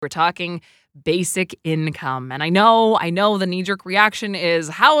We're talking basic income. And I know the knee-jerk reaction is,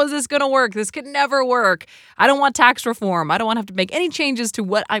 how is this going to work? This could never work. I don't want tax reform. I don't want to have to make any changes to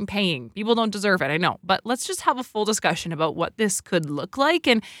what I'm paying. People don't deserve it, I know. But let's just have a full discussion about what this could look like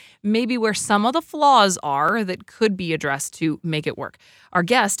and maybe where some of the flaws are that could be addressed to make it work. Our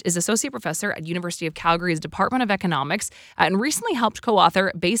guest is Associate Professor at University of Calgary's Department of Economics and recently helped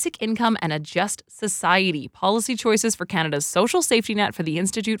co-author Basic Income and a Just Society, Policy Choices for Canada's Social Safety Net for the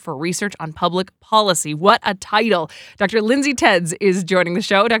Institute for Research on Public Policy. What a title. Dr. Lindsay Tedds is joining the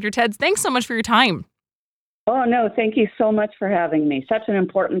show. Dr. Tedds, thanks so much for your time. Oh, no, thank you so much for having me. Such an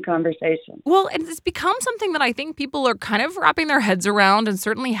important conversation. Well, it's become something that I think people are kind of wrapping their heads around and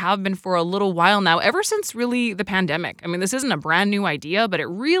certainly have been for a little while now, ever since really the pandemic. I mean, this isn't a brand new idea, but it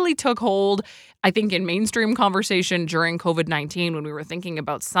really took hold, I think, in mainstream conversation during COVID-19 when we were thinking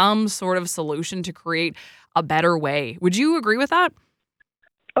about some sort of solution to create a better way. Would you agree with that?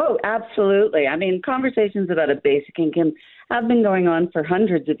 Oh, absolutely. I mean, conversations about a basic income have been going on for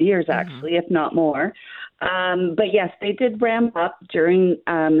hundreds of years, actually, if not more. But yes, they did ramp up during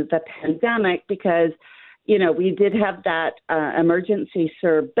the pandemic because, we did have that emergency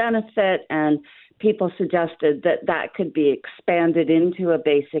CERB benefit, and people suggested that could be expanded into a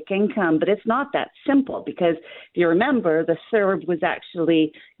basic income. But it's not that simple because if you remember, the CERB was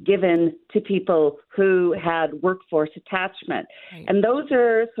actually given to people who had workforce attachment. Right. And those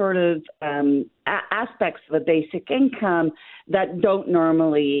are sort of aspects of a basic income that don't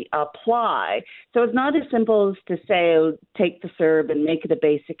normally apply. So it's not as simple as to say, take the CERB and make it a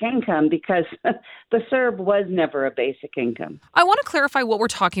basic income, because the CERB was never a basic income. I want to clarify what we're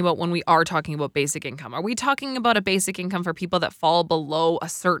talking about when we are talking about basic income. Are we talking about a basic income for people that fall below a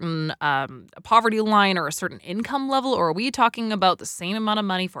certain poverty line or a certain income level, or are we talking about the same amount of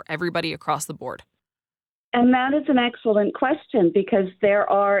money for everybody across the board? And that is an excellent question, because there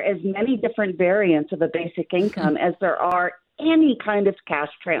are as many different variants of a basic income as there are any kind of cash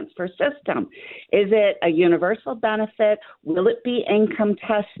transfer system. Is it a universal benefit? Will it be income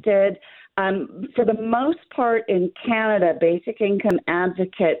tested? For the most part in Canada, basic income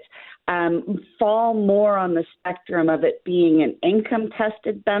advocates fall more on the spectrum of it being an income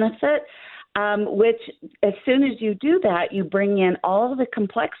tested benefit. Which, as soon as you do that, you bring in all of the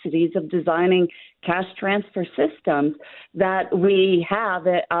complexities of designing cash transfer systems that we have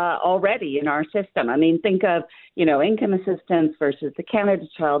already in our system. I mean, think of, income assistance versus the Canada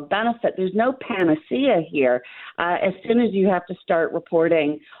Child Benefit. There's no panacea here. As soon as you have to start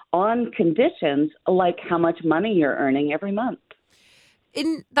reporting on conditions like how much money you're earning every month.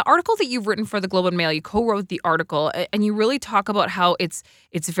 In the article that you've written for the Globe and Mail, you co-wrote the article, and you really talk about how it's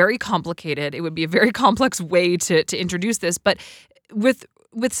very complicated. It would be a very complex way to introduce this, but with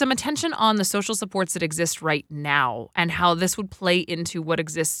some attention on the social supports that exist right now and how this would play into what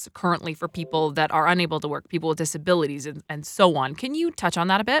exists currently for people that are unable to work, people with disabilities, and so on. Can you touch on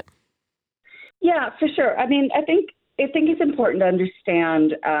that a bit? Yeah, for sure. I mean, I think it's important to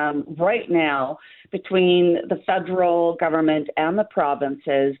understand right now, between the federal government and the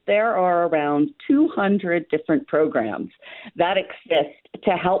provinces, there are around 200 different programs that exist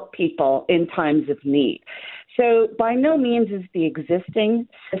to help people in times of need. So by no means is the existing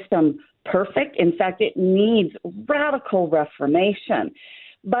system perfect. In fact, it needs radical reformation.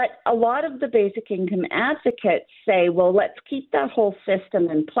 But a lot of the basic income advocates say, well, let's keep that whole system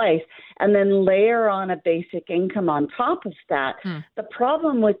in place and then layer on a basic income on top of that. The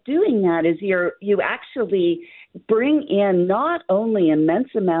problem with doing that is you actually bring in not only immense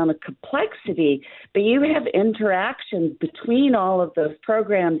amount of complexity, but you have interactions between all of those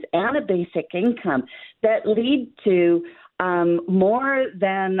programs and a basic income that lead to more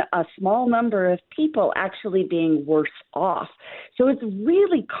than a small number of people actually being worse off. So it's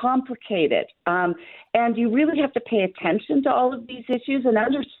really complicated. And you really have to pay attention to all of these issues and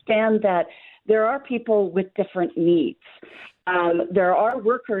understand that there are people with different needs. There are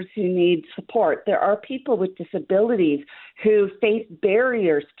workers who need support. There are people with disabilities who face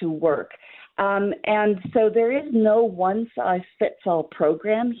barriers to work. And so there is no one-size-fits-all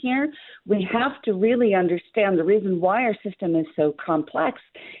program here. We have to really understand the reason why our system is so complex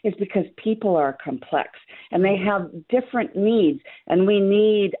is because people are complex and they have different needs, and we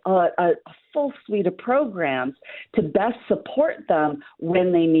need a full suite of programs to best support them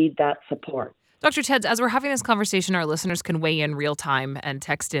when they need that support. Dr. Tedds, as we're having this conversation, our listeners can weigh in real time and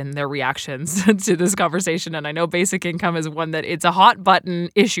text in their reactions to this conversation. And I know basic income is one that it's a hot button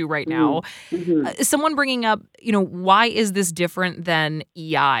issue right now. Someone bringing up, why is this different than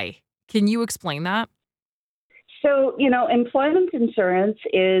EI? Can you explain that? So, employment insurance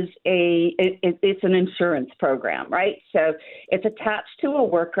is it's an insurance program, right? So it's attached to a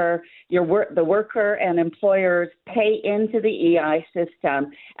worker. The worker and employers pay into the EI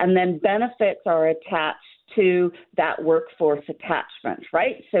system, and then benefits are attached to that workforce attachment,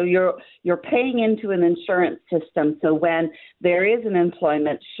 right? So you're paying into an insurance system. So when there is an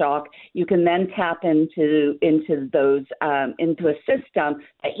employment shock, you can then tap into those into a system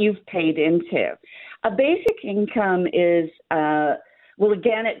that you've paid into. A basic income is well,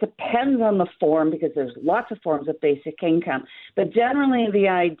 again, it depends on the form because there's lots of forms of basic income. But generally, the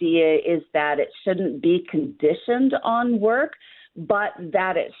idea is that it shouldn't be conditioned on work, but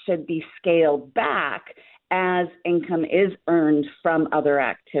that it should be scaled back as income is earned from other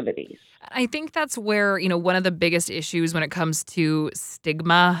activities. I think that's where, one of the biggest issues when it comes to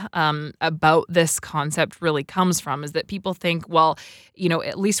stigma about this concept really comes from is that people think, well,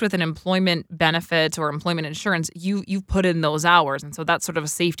 at least with an employment benefit or employment insurance, you've put in those hours. And so that's sort of a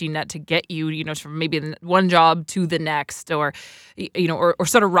safety net to get you, from maybe one job to the next or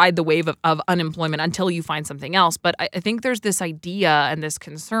sort of ride the wave of unemployment until you find something else. But I think there's this idea and this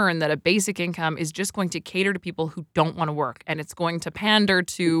concern that a basic income is just going to cater to people who don't want to work and it's going to pander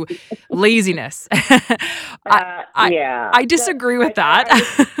to laziness. I disagree with that.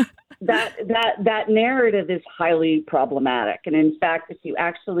 That narrative is highly problematic. And in fact, if you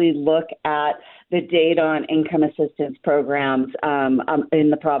actually look at the data on income assistance programs in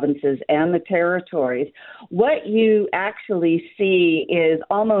the provinces and the territories, what you actually see is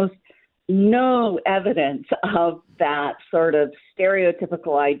almost no evidence of that sort of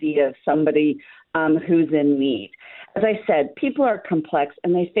stereotypical idea of somebody who's in need. As I said, people are complex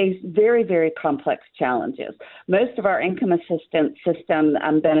and they face very, very complex challenges. Most of our income assistance system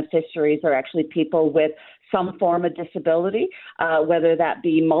beneficiaries are actually people with some form of disability, whether that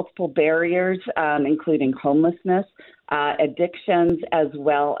be multiple barriers, including homelessness, addictions, as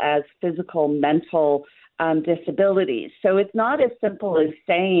well as physical, mental disabilities. So it's not as simple as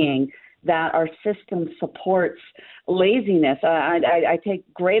saying that our system supports laziness. I take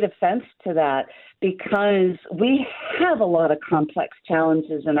great offense to that because we have a lot of complex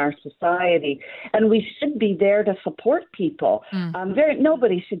challenges in our society, and we should be there to support people.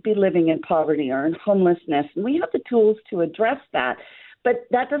 Nobody should be living in poverty or in homelessness, and we have the tools to address that. But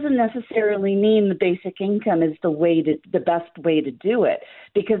that doesn't necessarily mean the basic income is the best way to do it,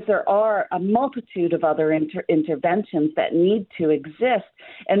 because there are a multitude of other interventions that need to exist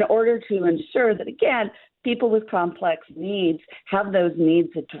in order to ensure that, again, people with complex needs have those needs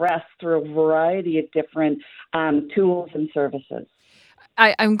addressed through a variety of different tools and services.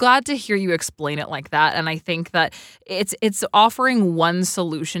 I'm glad to hear you explain it like that. And I think that it's offering one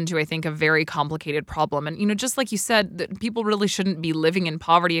solution to, I think, a very complicated problem. And, just like you said, that people really shouldn't be living in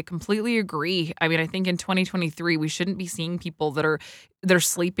poverty. I completely agree. I mean, I think in 2023, we shouldn't be seeing people that are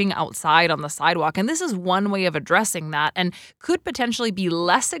sleeping outside on the sidewalk. And this is one way of addressing that and could potentially be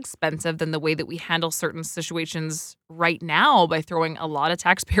less expensive than the way that we handle certain situations right now by throwing a lot of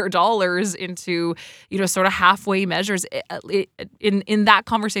taxpayer dollars into, sort of halfway measures. In that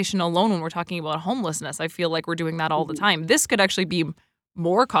conversation alone, when we're talking about homelessness, I feel like we're doing that all the time. This could actually be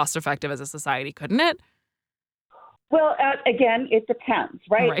more cost effective as a society, couldn't it? Well, again, it depends,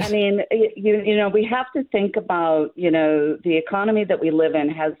 right? I mean, we have to think about, the economy that we live in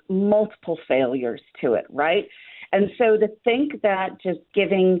has multiple failures to it, right? And so to think that just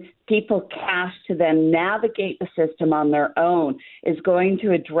giving people cash to then navigate the system on their own is going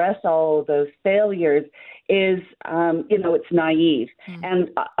to address all of those failures is, it's naive. And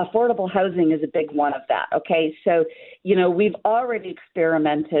affordable housing is a big one of that. Okay. So, we've already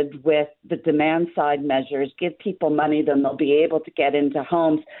experimented with the demand side measures, give people money, then they'll be able to get into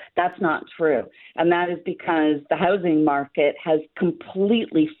homes. That's not true. And that is because the housing market has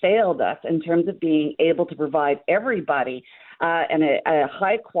completely failed us in terms of being able to provide everybody and a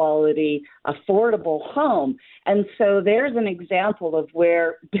high quality, affordable home. And so there's an example of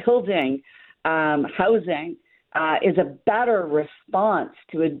where building housing is a better response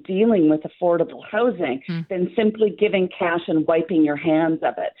to dealing with affordable housing than simply giving cash and wiping your hands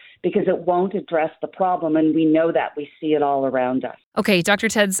of it, because it won't address the problem. And we know that. We see it all around us. Okay, Dr.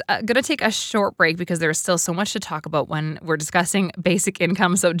 Tedds, going to take a short break because there's still so much to talk about when we're discussing basic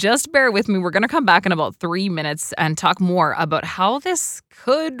income. So just bear with me. We're going to come back in about 3 minutes and talk more about how this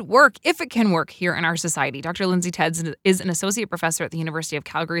could work, if it can work here in our society. Dr. Lindsay Tedds is an associate professor at the University of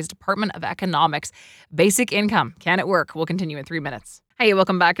Calgary's Department of Economics. Basic income, can it work? We'll continue in 3 minutes. Hey,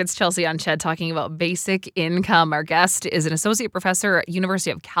 welcome back. It's Chelsea on Ched talking about basic income. Our guest is an associate professor at University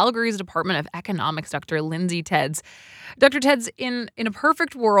of Calgary's Department of Economics, Dr. Lindsay Tedds. Dr. Tedds, in a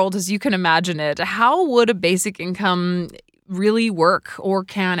perfect world, as you can imagine it, how would a basic income really work, or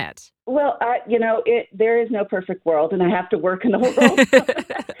can it? Well, there is no perfect world, and I have to work in a world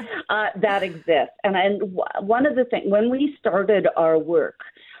that exists. One of the things, when we started our work,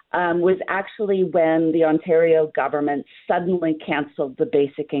 was actually when the Ontario government suddenly canceled the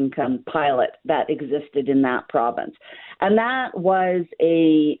basic income pilot that existed in that province. And that was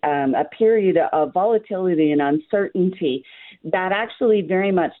a period of volatility and uncertainty that actually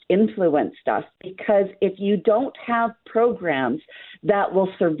very much influenced us, because if you don't have programs that will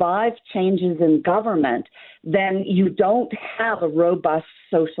survive changes in government, then you don't have a robust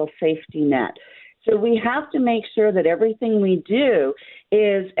social safety net. So we have to make sure that everything we do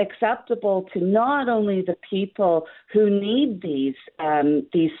is acceptable to not only the people who need these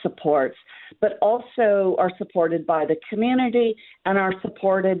supports, but also are supported by the community and are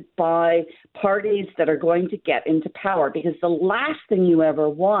supported by parties that are going to get into power. Because the last thing you ever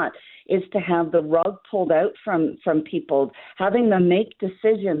want is to have the rug pulled out from people, having them make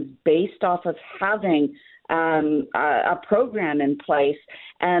decisions based off of having a program in place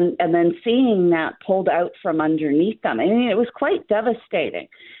and then seeing that pulled out from underneath them. I mean, it was quite devastating.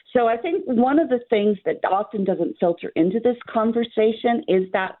 So I think one of the things that often doesn't filter into this conversation is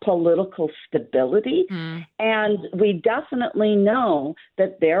that political stability. And we definitely know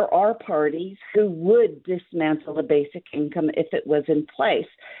that there are parties who would dismantle the basic income if it was in place.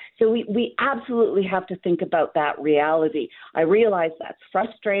 So we absolutely have to think about that reality. I realize that's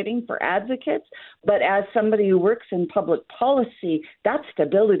frustrating for advocates, but as somebody who works in public policy, that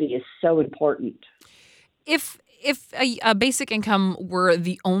stability is so important. If a basic income were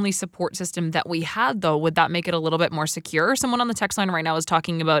the only support system that we had, though, would that make it a little bit more secure? Someone on the text line right now is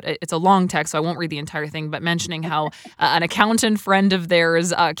talking about, it's a long text, so I won't read the entire thing, but mentioning how an accountant friend of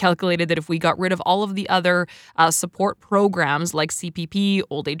theirs calculated that if we got rid of all of the other support programs like CPP,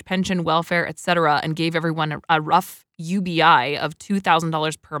 old age pension, welfare, etc., and gave everyone a rough UBI of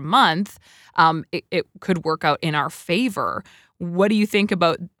 $2,000 per month, it could work out in our favor. What do you think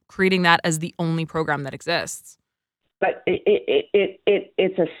about creating that as the only program that exists? But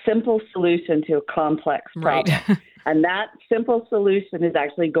it's a simple solution to a complex problem. Right. And that simple solution is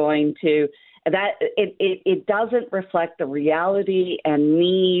actually going to, it doesn't reflect the reality and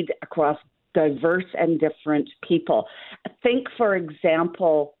need across diverse and different people. Think, for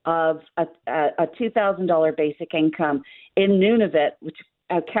example, of a $2,000 basic income in Nunavut, which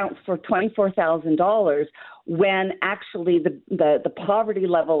accounts for $24,000, when actually the poverty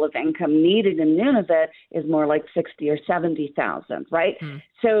level of income needed in Nunavut is more like 60 or 70,000, right?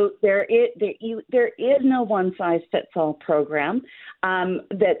 So there is no one size fits all program.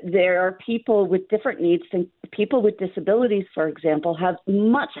 That there are people with different needs. People with disabilities, for example, have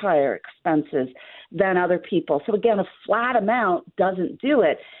much higher expenses than other people. So again, a flat amount doesn't do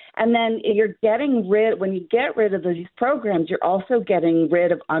it. And then when you get rid of these programs, you're also getting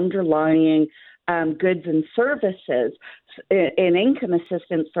rid of underlying goods and services. In income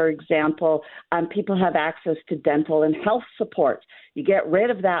assistance, for example, people have access to dental and health support. You get rid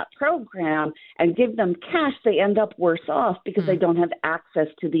of that program and give them cash, they end up worse off because they don't have access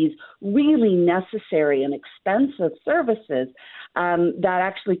to these really necessary and expensive services that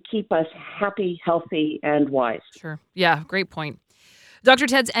actually keep us happy, healthy, and wise. Sure. Yeah, great point. Dr.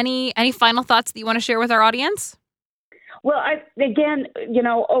 Tedds, any final thoughts that you want to share with our audience? Well,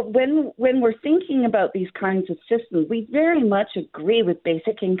 when we're thinking about these kinds of systems, we very much agree with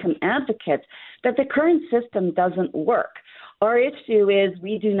basic income advocates that the current system doesn't work. Our issue is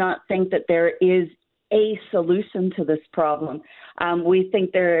we do not think that there is a solution to this problem. We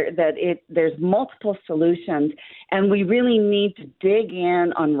think there's multiple solutions, and we really need to dig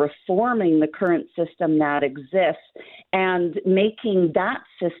in on reforming the current system that exists and making that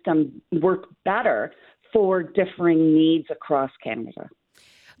system work better for differing needs across Canada.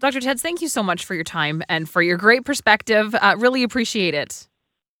 Dr. Tedds, thank you so much for your time and for your great perspective. Really appreciate it.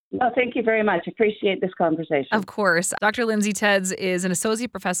 No, thank you very much. Appreciate this conversation. Of course. Dr. Lindsay Tedds is an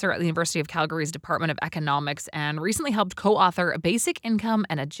associate professor at the University of Calgary's Department of Economics and recently helped co-author Basic Income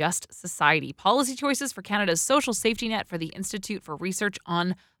and a Just Society: Policy Choices for Canada's Social Safety Net for the Institute for Research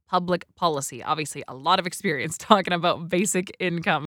on Public Policy. Obviously, a lot of experience talking about basic income.